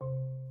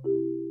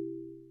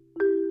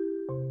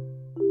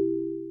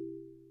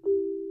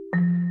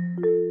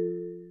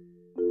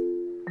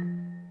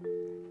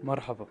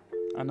مرحبا،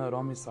 أنا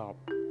رامي صعب،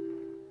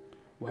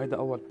 وهيدا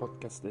أول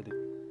بودكاست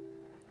إلي.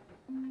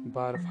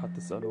 بعرف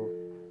حتسألوا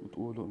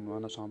وتقولوا إنه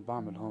أنا شو عم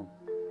بعمل هون،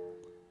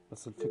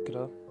 بس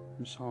الفكرة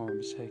مش هون،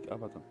 مش هيك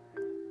أبدا.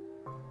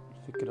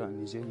 الفكرة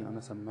إني جاي أنا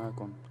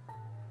سمعكم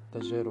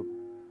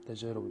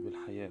تجارب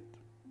بالحياة،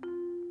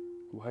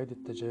 وهيدي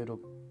التجارب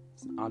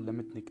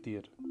علمتني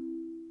كتير،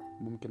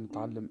 ممكن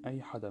نتعلم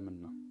أي حدا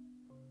منها.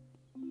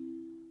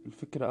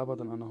 الفكرة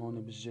أبدا أنا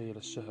هون مش جاي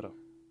للشهرة،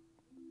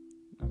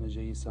 أنا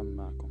جاي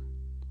سمعكم،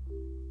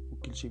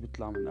 وكل شي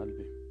بيطلع من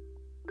قلبي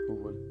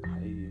هو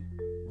الحقيقي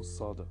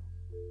والصادق.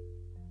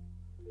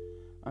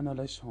 أنا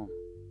ليش هون؟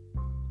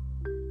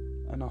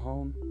 أنا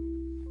هون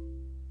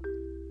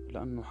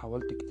لأنه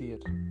حاولت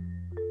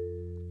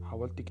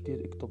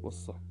كتير أكتب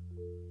قصة،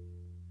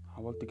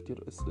 حاولت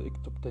كتير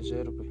أكتب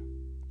تجاربي،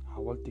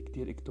 حاولت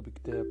كتير أكتب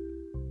كتاب،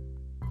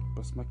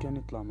 بس ما كان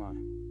يطلع معي.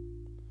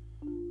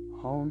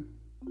 هون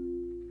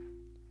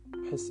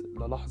بحس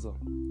للحظة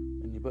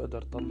إني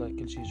بقدر طلع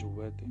كل شي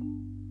جواتي،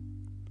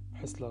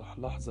 بحس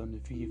للحظة إني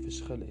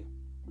فيش خلقي،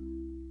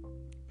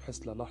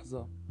 بحس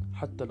للحظة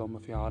حتى لو ما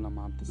في عالم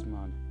عم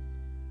تسمعني،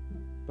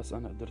 بس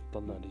أنا قدرت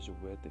طلع اللي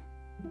جواتي.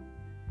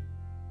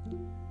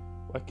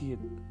 وأكيد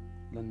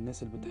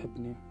للناس اللي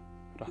بتحبني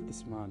رح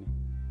تسمعني،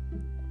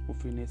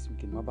 وفي ناس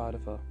يمكن ما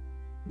بعرفها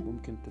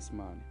ممكن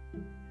تسمعني.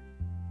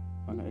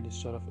 أنا إلي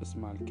الشرف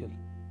اسمع الكل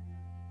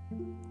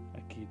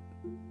أكيد.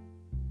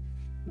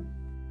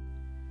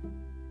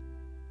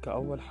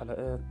 كأول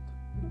حلقات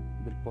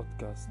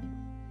بالبودكاست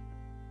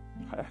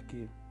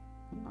حأحكي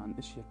عن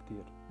اشياء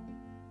كتير.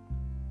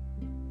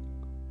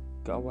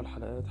 كأول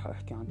حلقات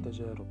حأحكي عن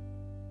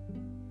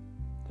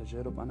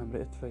تجارب أنا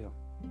مرقت فيها.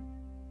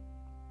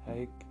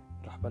 هيك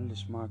رح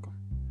بلش معكم،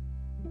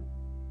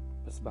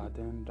 بس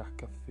بعدين رح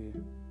كفي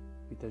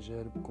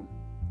بتجاربكم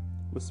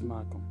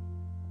واسمعكم.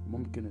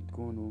 ممكن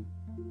تكونوا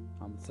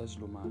عم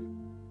تسجلوا معي.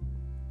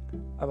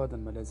 أبدا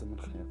ما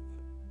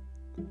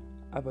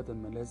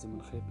لازم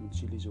نخاف من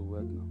شي اللي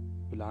جواتنا،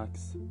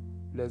 بالعكس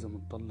لازم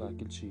نطلع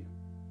كل شي.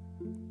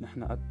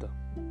 نحن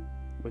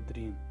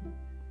قادرين،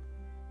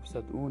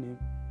 وصدقوني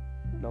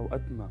لو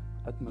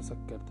قد ما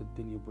سكرت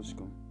الدنيا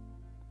بوجهكم،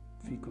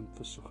 فيكم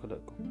تفشوا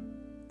خلقكم،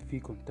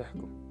 فيكم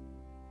تحكوا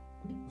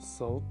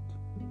الصوت،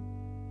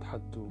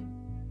 تحدوا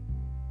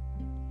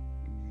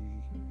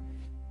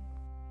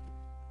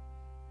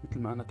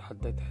مثل ما أنا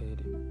تحديت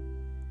حالي.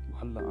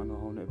 وهلأ أنا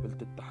هون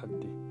قبلت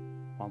التحدي،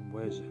 وعم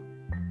واجه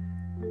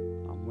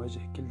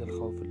كل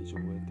الخوف اللي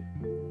جواتي،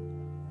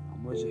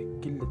 عم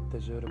واجه كل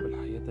التجارب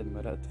الحياة اللي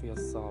مرقت فيها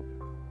الصعبة،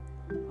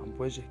 عم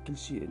واجه كل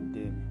شي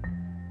قدامي.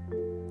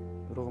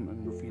 رغم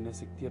انه في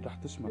ناس كتير رح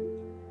تشمت،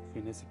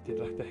 في ناس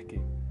كتير رح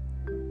تحكي،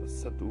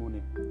 بس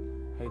صدقوني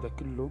هيدا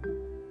كله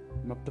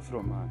ما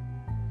بتفرق معي.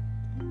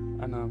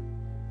 انا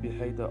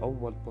بهيدا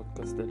اول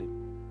بودكاست لي،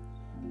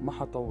 ما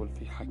حطول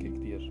في حكي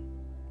كتير،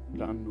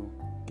 لانه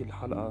كل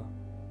حلقة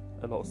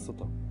لها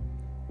قصتها،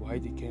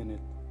 وهيدي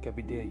كانت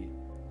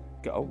كبداية،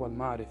 كأول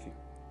معرفة.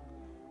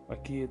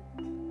 واكيد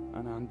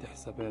انا عندي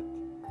حسابات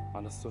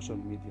على السوشيال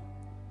ميديا،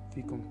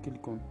 فيكم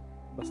كلكم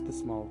بس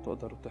تسمعوا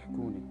تقدروا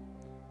تحكوني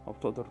أو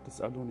تقدروا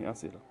تسألوني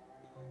أسئلة.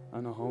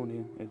 أنا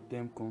هوني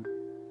قدامكم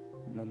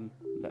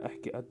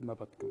لأحكي قد ما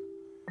بدكم.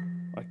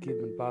 وأكيد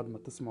من بعد ما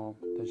تسمعوا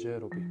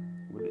تجاربي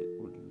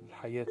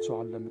والحياة شو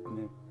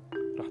علمتني،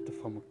 رح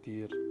تفهموا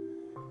كتير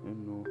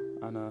إنه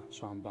أنا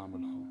شو عم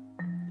بعمل هون.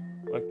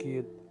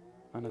 وأكيد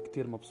أنا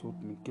كتير مبسوط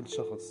من كل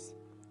شخص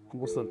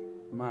وصل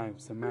معي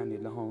وسمعني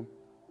لهون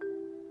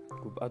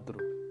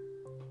وبقدره،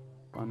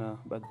 وأنا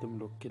بقدم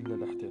له كل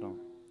الاحترام.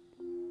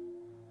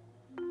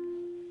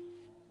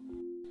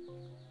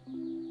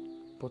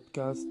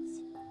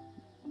 بودكاست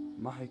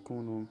ما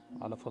حيكونوا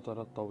على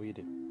فترات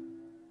طويلة،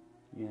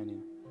 يعني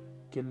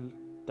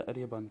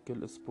تقريبا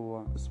كل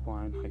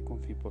أسبوعين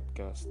حيكون في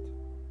بودكاست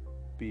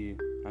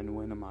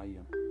بعنوان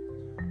معين.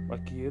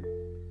 وأكيد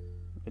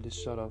إلي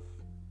الشرف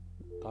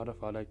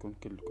تعرف عليكم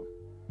كلكم.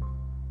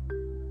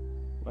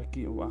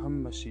 وأكيد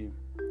وأهم شي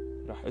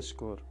رح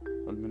أشكر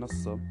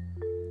المنصة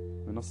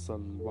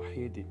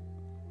الوحيدة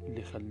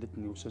اللي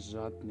خلتني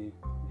وشجعتني،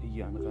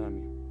 هي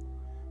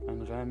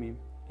أنغامي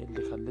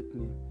اللي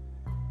خلتني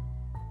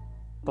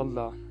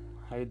طلع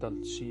هيدا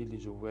الشي اللي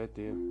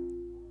جواتي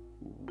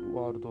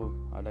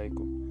وعرضه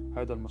عليكم.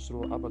 هيدا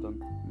المشروع أبدا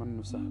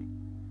منه سهل،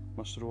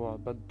 مشروع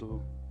بده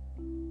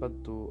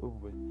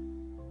قوة،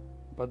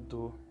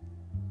 بده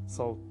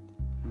صوت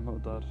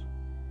نقدر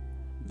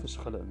نفش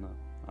خلقنا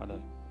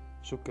عليه.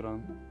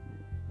 شكرا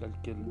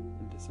للكل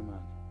اللي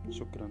سمعني،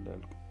 شكرا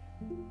لكم.